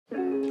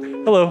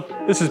Hello,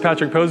 this is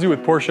Patrick Posey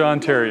with Porsche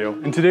Ontario,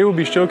 and today we'll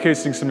be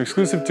showcasing some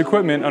exclusive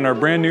equipment on our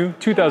brand new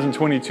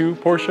 2022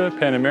 Porsche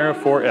Panamera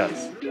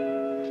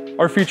 4S.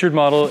 Our featured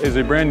model is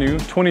a brand new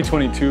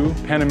 2022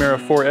 Panamera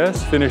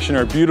 4S finished in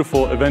our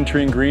beautiful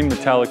aventurine green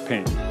metallic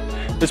paint.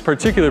 This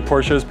particular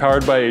Porsche is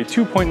powered by a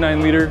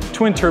 2.9-liter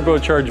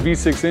twin-turbocharged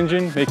V6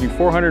 engine making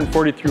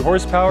 443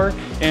 horsepower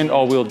and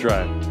all-wheel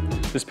drive.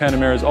 This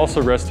Panamera is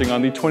also resting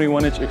on the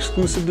 21-inch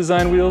exclusive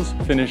design wheels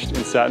finished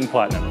in satin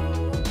platinum.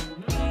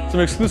 Some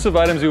exclusive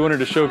items we wanted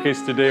to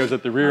showcase today was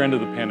at the rear end of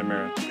the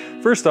Panamera.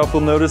 First off,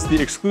 we'll notice the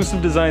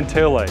exclusive design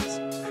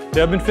taillights. They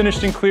have been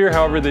finished in clear,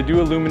 however they do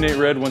illuminate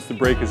red once the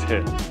brake is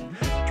hit.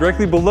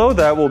 Directly below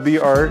that will be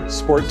our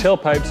sport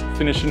tailpipes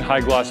finished in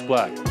high gloss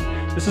black.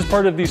 This is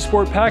part of the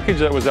sport package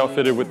that was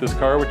outfitted with this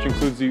car, which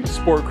includes the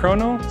sport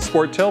chrono,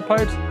 sport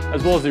tailpipes,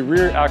 as well as the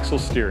rear axle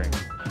steering.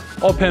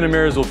 All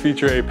Panameras will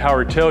feature a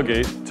power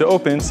tailgate. To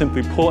open,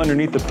 simply pull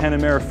underneath the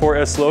Panamera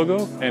 4S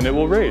logo and it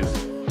will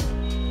raise.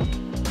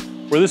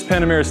 Where this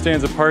Panamera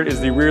stands apart is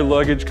the rear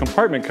luggage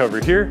compartment cover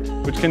here,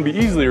 which can be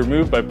easily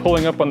removed by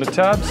pulling up on the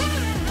tabs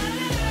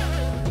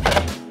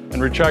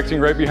and retracting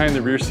right behind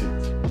the rear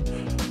seats.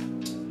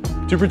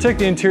 To protect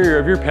the interior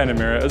of your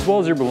Panamera as well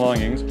as your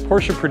belongings,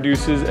 Porsche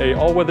produces an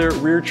all-weather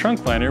rear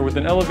trunk liner with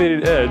an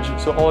elevated edge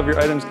so all of your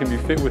items can be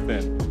fit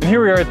within. And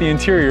here we are at the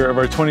interior of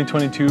our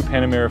 2022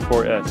 Panamera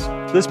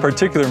 4S. This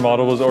particular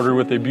model was ordered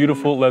with a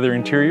beautiful leather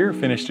interior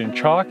finished in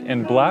chalk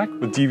and black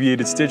with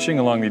deviated stitching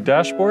along the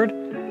dashboard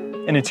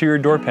and interior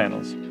door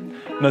panels.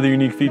 Another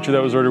unique feature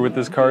that was ordered with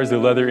this car is the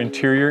leather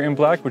interior in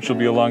black, which will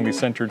be along the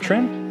center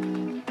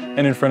trim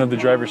and in front of the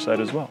driver's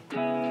side as well.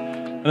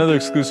 Another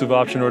exclusive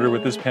option ordered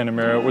with this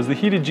Panamera was the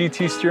heated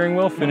GT steering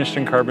wheel finished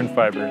in carbon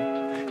fiber.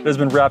 It has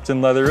been wrapped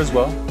in leather as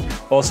well.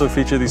 Also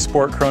feature the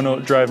Sport Chrono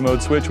drive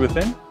mode switch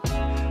within.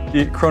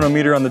 The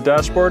chronometer on the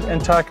dashboard and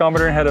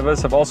tachometer ahead of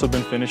us have also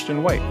been finished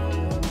in white.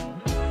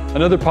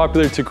 Another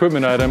popular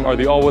equipment item are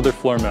the all-weather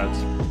floor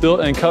mats.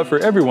 Built and cut for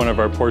every one of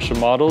our Porsche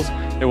models,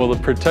 it will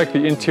protect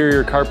the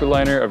interior carpet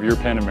liner of your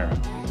Panamera.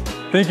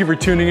 Thank you for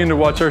tuning in to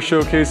watch our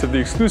showcase of the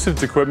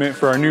exclusive equipment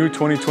for our new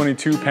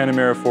 2022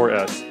 Panamera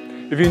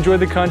 4S. If you enjoyed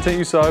the content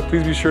you saw,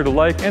 please be sure to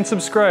like and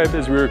subscribe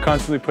as we are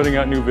constantly putting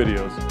out new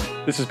videos.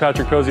 This is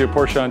Patrick Posey at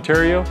Porsche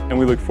Ontario, and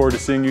we look forward to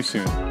seeing you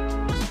soon.